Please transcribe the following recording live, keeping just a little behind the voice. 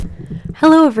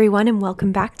Hello everyone and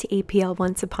welcome back to APL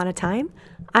Once Upon a Time.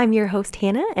 I'm your host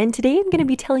Hannah and today I'm going to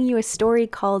be telling you a story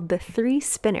called The Three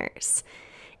Spinners.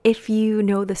 If you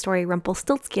know the story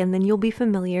Rumpelstiltskin, then you'll be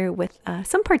familiar with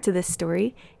some parts of this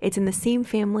story. It's in the same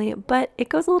family, but it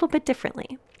goes a little bit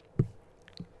differently.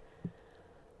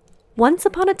 Once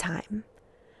upon a time,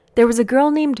 there was a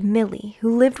girl named Millie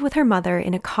who lived with her mother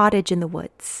in a cottage in the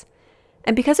woods.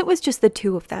 And because it was just the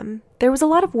two of them, there was a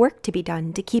lot of work to be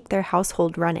done to keep their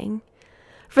household running.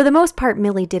 For the most part,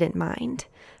 Millie didn't mind,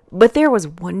 but there was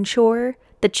one chore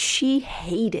that she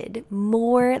hated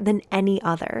more than any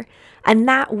other, and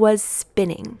that was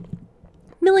spinning.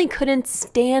 Millie couldn't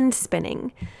stand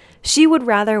spinning. She would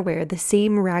rather wear the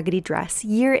same raggedy dress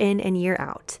year in and year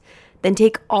out than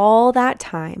take all that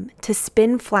time to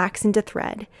spin flax into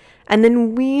thread, and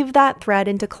then weave that thread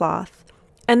into cloth,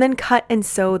 and then cut and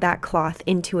sew that cloth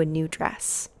into a new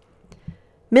dress.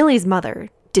 Millie's mother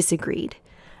disagreed.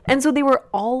 And so they were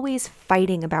always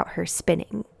fighting about her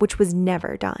spinning, which was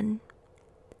never done.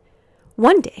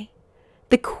 One day,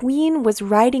 the queen was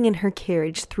riding in her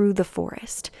carriage through the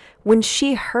forest when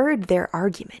she heard their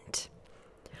argument.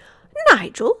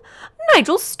 Nigel,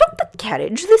 stop the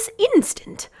carriage this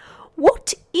instant.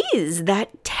 What is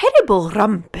that terrible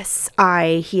rumpus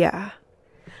I hear?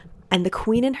 And the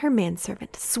queen and her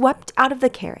manservant swept out of the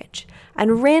carriage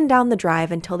and ran down the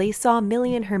drive until they saw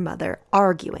Millie and her mother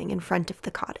arguing in front of the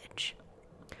cottage.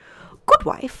 Good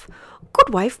wife,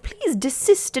 please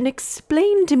desist and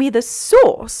explain to me the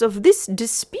source of this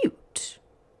dispute.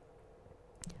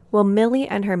 Well, Millie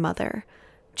and her mother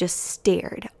just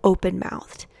stared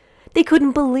open-mouthed. They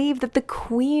couldn't believe that the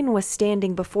queen was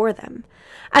standing before them,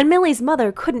 and Millie's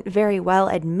mother couldn't very well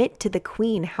admit to the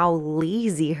queen how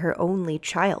lazy her only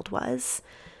child was.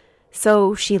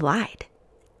 So she lied.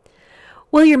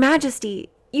 Well, your majesty,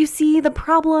 you see, the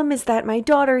problem is that my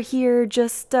daughter here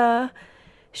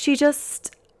she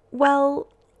just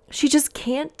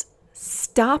can't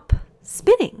stop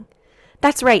spinning.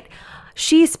 That's right.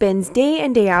 She spins day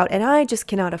in, day out, and I just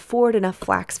cannot afford enough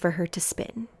flax for her to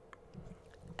spin.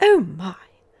 Oh my,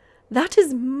 that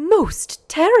is most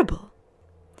terrible.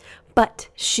 But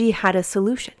she had a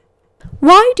solution.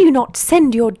 Why do you not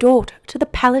send your daughter to the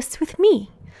palace with me?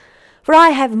 For I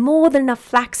have more than enough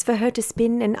flax for her to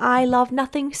spin, and I love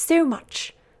nothing so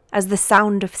much as the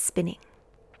sound of spinning.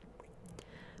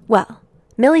 Well,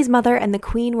 Millie's mother and the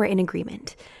queen were in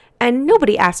agreement, and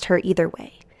nobody asked her either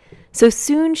way. So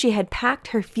soon she had packed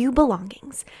her few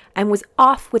belongings and was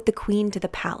off with the queen to the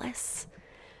palace.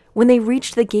 When they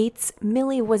reached the gates,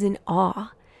 Millie was in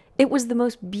awe. It was the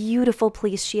most beautiful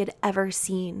place she had ever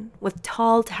seen, with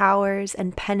tall towers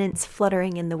and pennants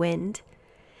fluttering in the wind.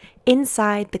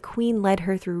 Inside, the queen led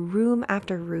her through room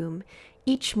after room,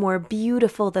 each more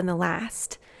beautiful than the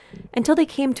last, until they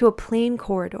came to a plain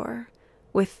corridor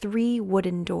with 3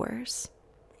 wooden doors.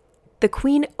 The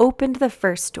queen opened the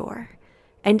first door,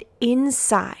 and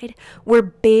inside were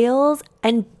bales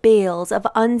and bales of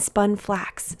unspun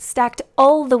flax stacked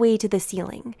all the way to the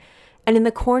ceiling, and in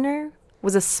the corner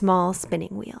was a small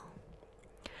spinning wheel.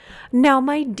 Now,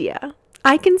 my dear,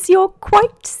 I can see you're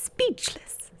quite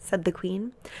speechless, said the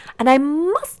queen, and I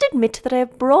must admit that I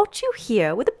have brought you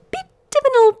here with a bit of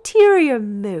an ulterior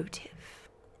motive.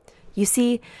 You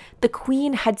see, the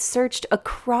queen had searched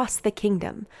across the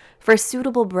kingdom for a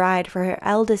suitable bride for her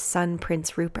eldest son,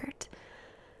 Prince Rupert.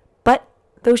 But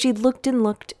though she looked and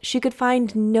looked, she could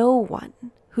find no one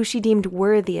who she deemed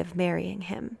worthy of marrying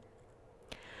him.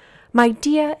 My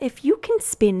dear, if you can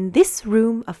spin this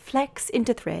room of flax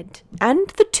into thread, and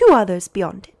the 2 others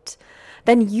beyond it,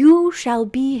 then you shall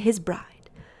be his bride.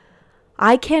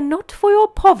 I care not for your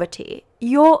poverty.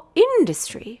 Your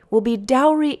industry will be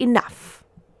dowry enough.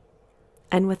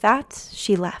 And with that,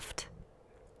 she left.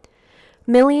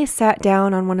 Millie sat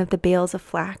down on one of the bales of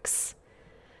flax,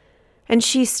 and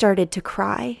she started to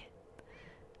cry.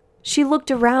 She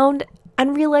looked around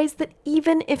and realized that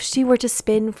even if she were to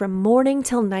spin from morning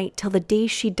till night till the day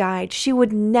she died, she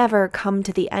would never come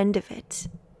to the end of it.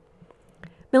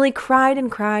 Millie cried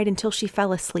and cried until she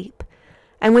fell asleep,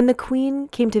 and when the queen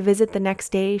came to visit the next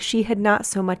day, she had not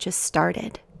so much as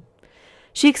started.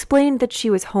 She explained that she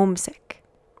was homesick,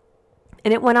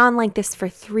 and it went on like this for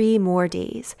 3 more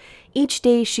days. Each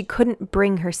day she couldn't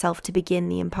bring herself to begin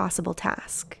the impossible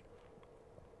task.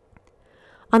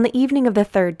 On the evening of the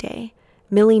 3rd day,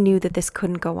 Millie knew that this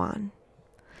couldn't go on.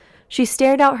 She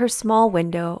stared out her small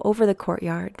window over the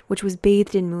courtyard, which was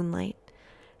bathed in moonlight,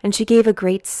 and she gave a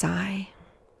great sigh.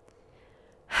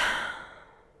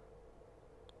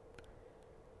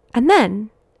 And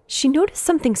then she noticed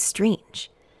something strange.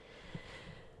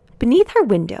 Beneath her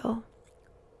window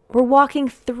were walking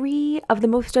 3 of the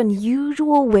most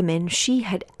unusual women she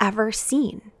had ever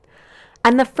seen.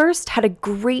 And the first had a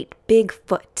great big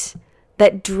foot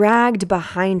that dragged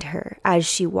behind her as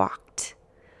she walked.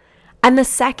 And the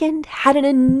second had an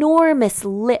enormous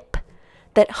lip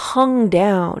that hung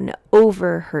down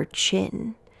over her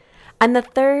chin. And the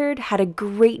third had a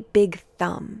great big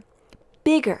thumb,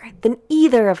 bigger than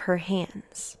either of her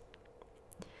hands.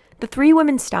 The 3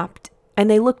 women stopped and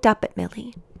they looked up at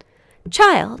Millie.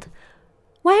 "Child,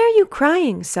 why are you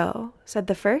crying so?" said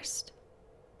the first.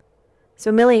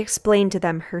 So Millie explained to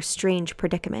them her strange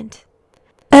predicament.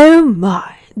 "Oh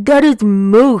my, that is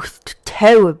most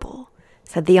terrible,"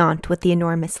 said the aunt with the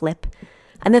enormous lip,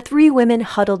 and the 3 women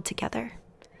huddled together.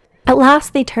 At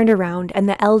last they turned around and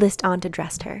the eldest aunt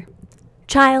addressed her.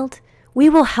 "Child, we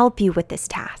will help you with this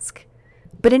task,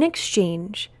 but in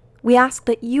exchange, we ask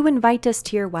that you invite us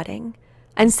to your wedding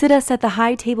and sit us at the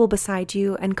high table beside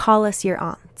you and call us your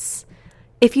aunts.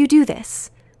 If you do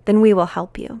this, then we will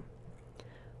help you."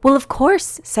 "Well, of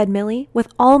course," said Millie, "with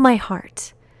all my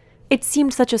heart." It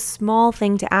seemed such a small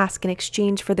thing to ask in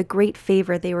exchange for the great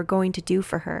favor they were going to do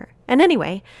for her. And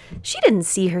anyway, she didn't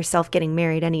see herself getting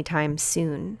married anytime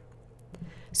soon.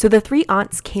 So the 3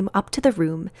 aunts came up to the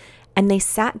room and they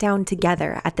sat down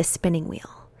together at the spinning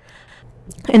wheel.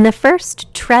 And the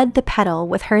first tread the pedal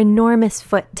with her enormous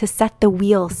foot to set the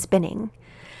wheel spinning.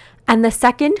 And the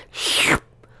second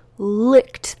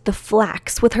licked the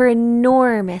flax with her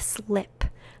enormous lip.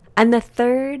 And the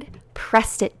third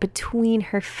pressed it between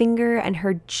her finger and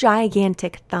her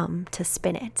gigantic thumb to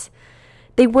spin it.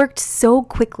 They worked so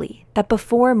quickly that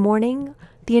before morning,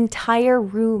 the entire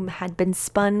room had been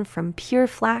spun from pure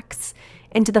flax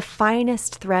into the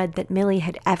finest thread that Millie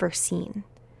had ever seen.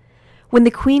 When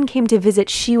the queen came to visit,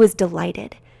 she was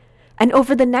delighted. And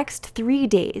over the next 3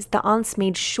 days, the aunts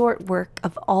made short work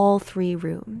of all 3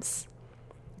 rooms.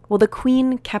 Well, the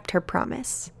queen kept her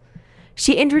promise.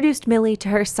 She introduced Millie to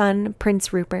her son,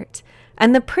 Prince Rupert,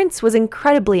 and the prince was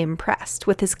incredibly impressed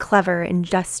with his clever,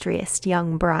 industrious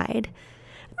young bride.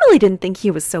 Millie didn't think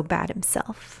he was so bad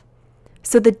himself.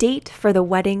 So the date for the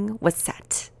wedding was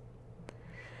set.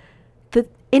 The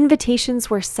invitations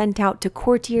were sent out to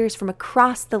courtiers from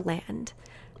across the land,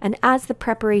 and as the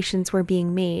preparations were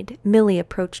being made, Millie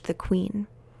approached the queen.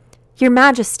 "Your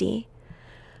Majesty,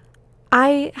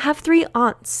 I have 3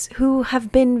 aunts who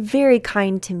have been very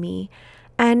kind to me,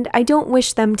 and I don't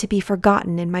wish them to be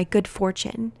forgotten in my good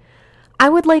fortune. I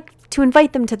would like to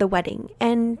invite them to the wedding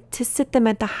and to sit them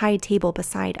at the high table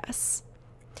beside us."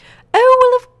 "Oh,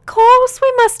 well, of course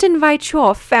we must invite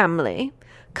your family.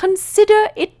 Consider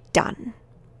it done."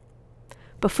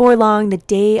 Before long, the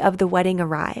day of the wedding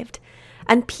arrived,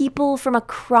 and people from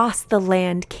across the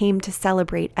land came to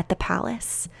celebrate at the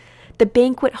palace. The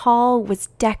banquet hall was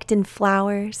decked in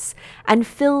flowers and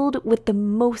filled with the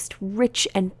most rich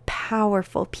and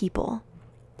powerful people.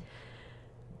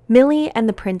 Millie and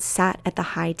the prince sat at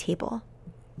the high table,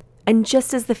 and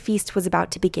just as the feast was about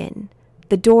to begin,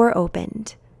 the door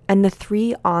opened and the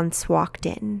 3 aunts walked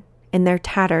in their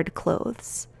tattered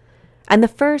clothes. And the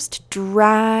first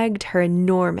dragged her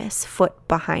enormous foot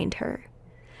behind her,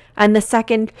 and the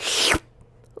second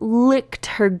licked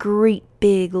her great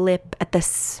big lip at the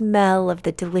smell of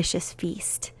the delicious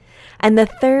feast, and the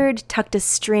third tucked a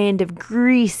strand of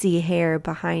greasy hair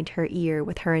behind her ear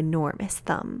with her enormous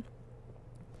thumb.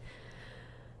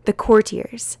 The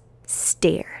courtiers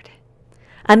stared,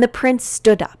 and the prince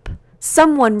stood up.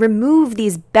 "Someone remove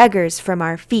these beggars from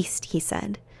our feast," he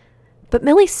said. But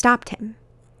Millie stopped him.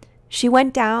 She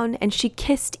went down and she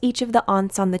kissed each of the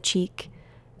aunts on the cheek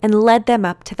and led them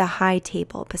up to the high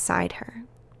table beside her.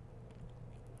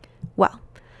 Well,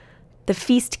 the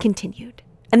feast continued,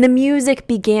 and the music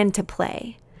began to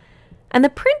play, and the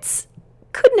prince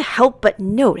couldn't help but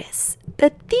notice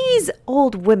that these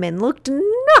old women looked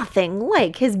nothing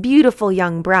like his beautiful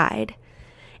young bride.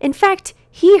 In fact,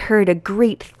 he heard a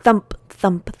great thump,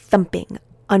 thump, thumping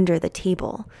under the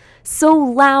table, so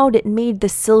loud it made the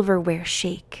silverware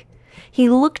shake. He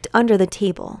looked under the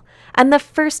table, and the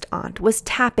first aunt was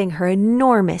tapping her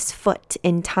enormous foot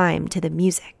in time to the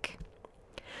music.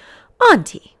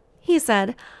 "Auntie," he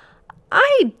said,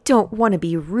 "I don't want to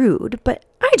be rude, but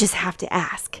I just have to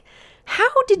ask, how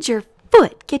did your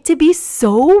foot get to be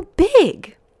so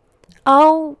big?"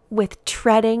 "Oh, with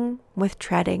treading,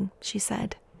 she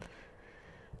said.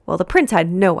 Well, the prince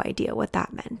had no idea what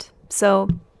that meant, so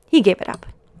he gave it up.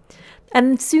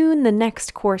 And soon the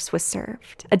next course was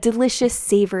served, a delicious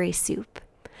savory soup.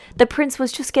 The prince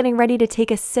was just getting ready to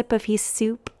take a sip of his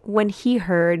soup when he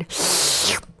heard...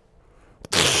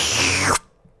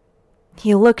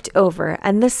 He looked over,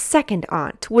 and the second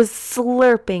aunt was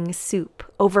slurping soup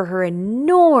over her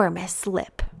enormous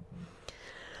lip.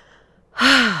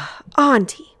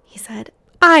 "Auntie," he said,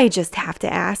 "I just have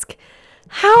to ask,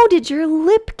 how did your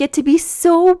lip get to be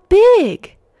so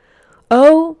big?"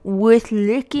 "Oh, with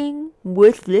licking,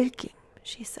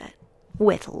 she said.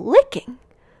 "With licking?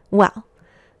 Well,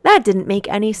 that didn't make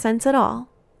any sense at all."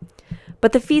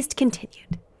 But the feast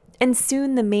continued, and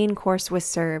soon the main course was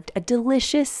served, a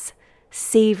delicious,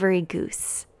 savory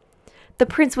goose. The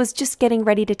prince was just getting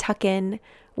ready to tuck in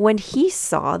when he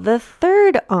saw the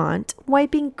third aunt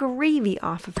wiping gravy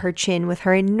off of her chin with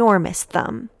her enormous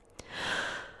thumb.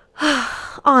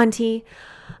 "Auntie,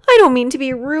 I don't mean to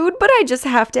be rude, but I just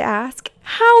have to ask,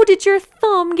 how did your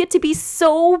thumb get to be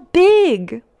so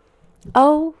big?"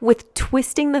 "Oh, with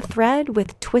twisting the thread,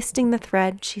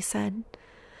 she said.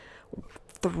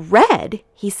 "Thread?"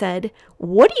 he said.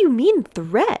 "What do you mean,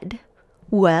 thread?"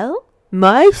 "Well,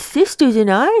 my sisters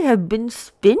and I have been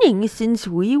spinning since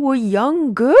we were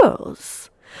young girls."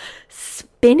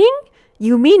 "Spinning?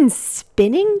 You mean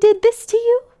spinning did this to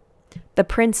you?" The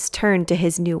prince turned to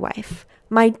his new wife.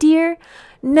 "My dear,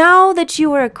 now that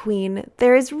you are a queen,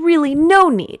 there is really no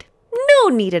need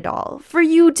at all, for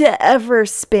you to ever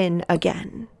spin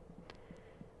again."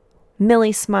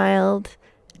 Millie smiled,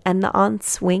 and the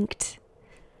aunts winked.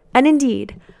 And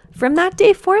indeed, from that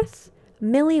day forth,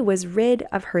 Millie was rid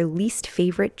of her least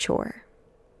favorite chore.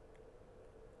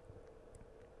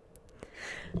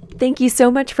 Thank you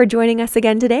so much for joining us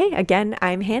again today. Again,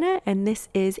 I'm Hannah, and this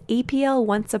is APL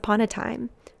Once Upon a Time.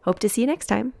 Hope to see you next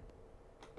time.